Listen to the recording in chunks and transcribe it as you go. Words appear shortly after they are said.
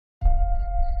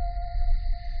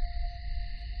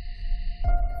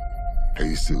I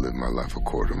used to live my life a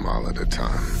quarter mile at a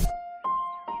time.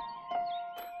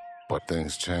 But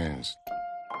things changed.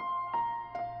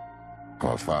 I'm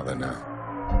a father now.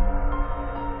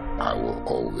 I will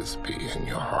always be in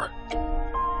your heart.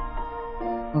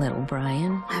 Little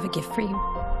Brian, I have a gift for you.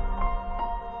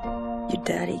 Your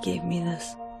daddy gave me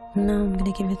this. No, I'm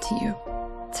gonna give it to you.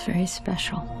 It's very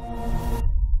special.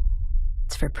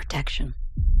 It's for protection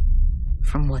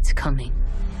from what's coming.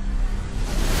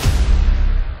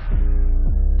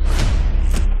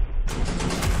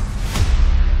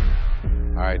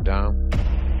 All right, Dom.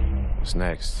 What's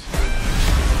next?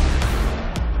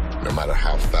 No matter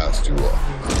how fast you are,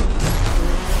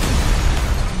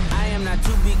 I am not to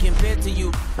be compared to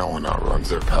you. no one outruns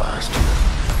their past.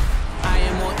 I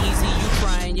am more easy, you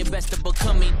trying your best to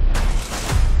become me.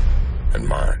 And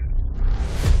mine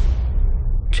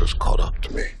just caught up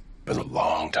to me. Been a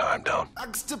long time, Dom.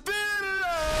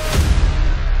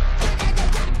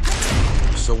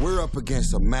 So we're up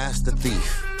against a master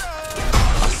thief,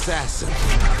 assassin,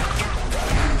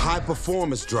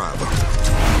 high-performance driver.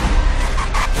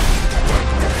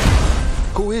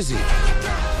 Who is he?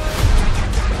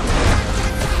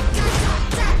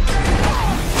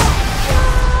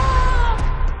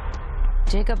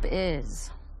 Jacob is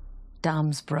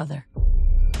Dom's brother.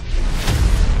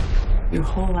 Your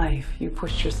whole life, you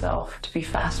pushed yourself to be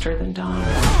faster than Dom,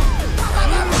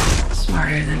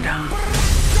 smarter than Dom,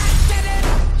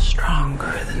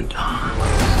 stronger than Dom.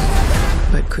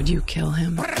 But could you kill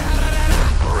him?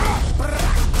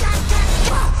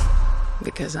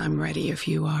 Because I'm ready if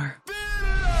you are.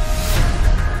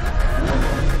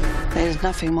 There's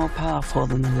nothing more powerful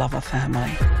than the love of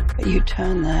family. But you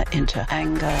turn that into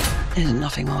anger, there's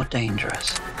nothing more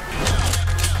dangerous.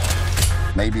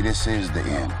 Maybe this is the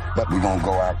end, but we're gonna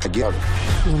go out together.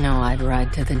 You know I'd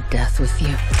ride to the death with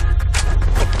you.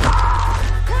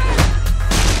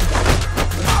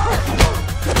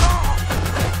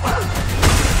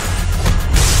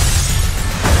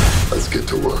 Let's get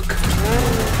to work.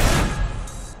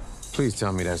 Please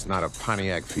tell me that's not a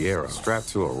Pontiac Fiero strapped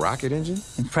to a rocket engine?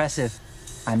 Impressive.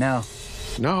 I know.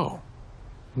 No.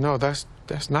 No, that's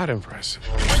not impressive.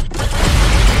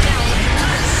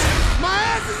 My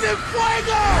ass is in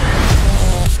fuego!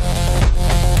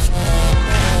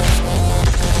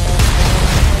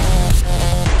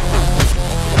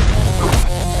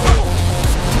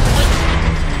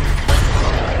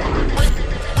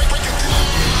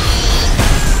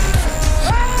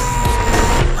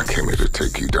 I came here to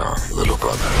take you down, little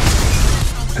brother.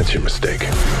 That's your mistake.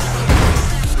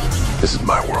 This is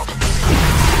my world.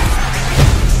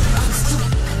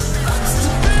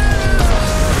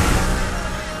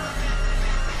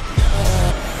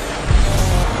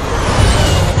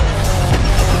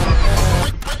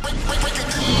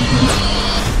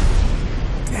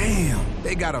 Damn,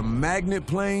 they got a magnet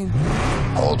plane?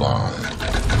 Hold on.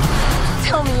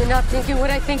 Tell me you're not thinking what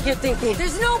I think you're thinking.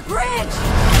 There's no bridge!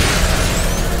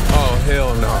 Oh,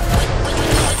 hell no.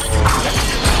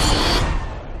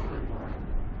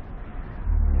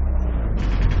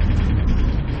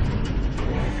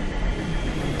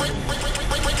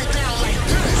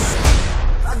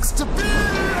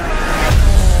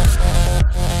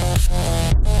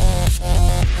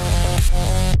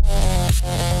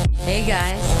 Hey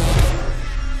guys.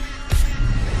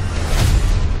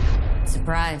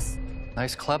 Surprise.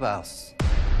 Nice clubhouse.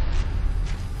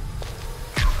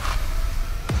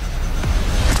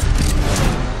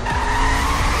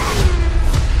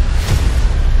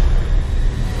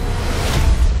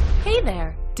 Hey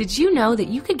there! Did you know that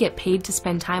you could get paid to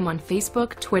spend time on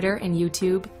Facebook, Twitter, and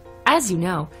YouTube? As you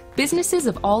know, businesses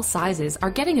of all sizes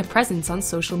are getting a presence on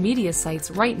social media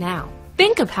sites right now.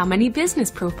 Think of how many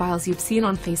business profiles you've seen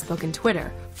on Facebook and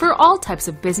Twitter, for all types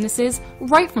of businesses,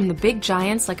 right from the big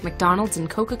giants like McDonald's and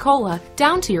Coca-Cola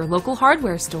down to your local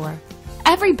hardware store.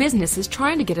 Every business is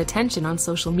trying to get attention on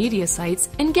social media sites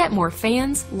and get more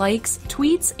fans, likes,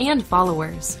 tweets, and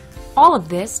followers. All of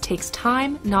this takes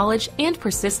time, knowledge, and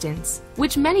persistence,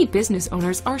 which many business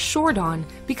owners are short on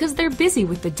because they're busy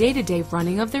with the day-to-day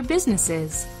running of their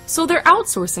businesses. So they're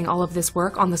outsourcing all of this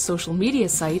work on the social media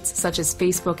sites, such as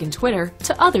Facebook and Twitter,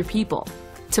 to other people.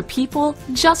 To people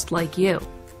just like you.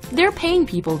 They're paying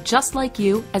people just like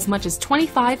you as much as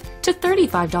 $25 to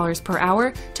 $35 per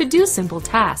hour to do simple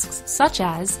tasks such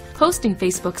as posting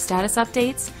Facebook status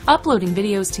updates, uploading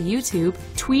videos to YouTube,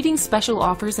 tweeting special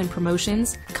offers and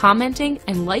promotions, commenting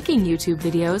and liking YouTube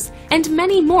videos, and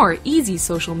many more easy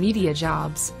social media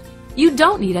jobs. You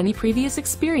don't need any previous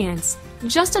experience,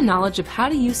 just a knowledge of how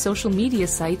to use social media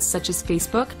sites such as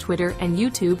Facebook, Twitter, and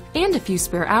YouTube, and a few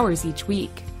spare hours each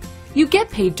week. You get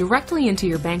paid directly into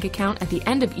your bank account at the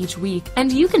end of each week, and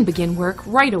you can begin work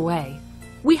right away.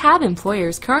 We have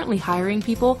employers currently hiring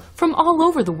people from all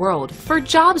over the world for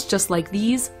jobs just like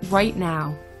these right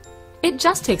now. It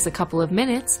just takes a couple of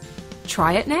minutes.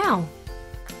 Try it now.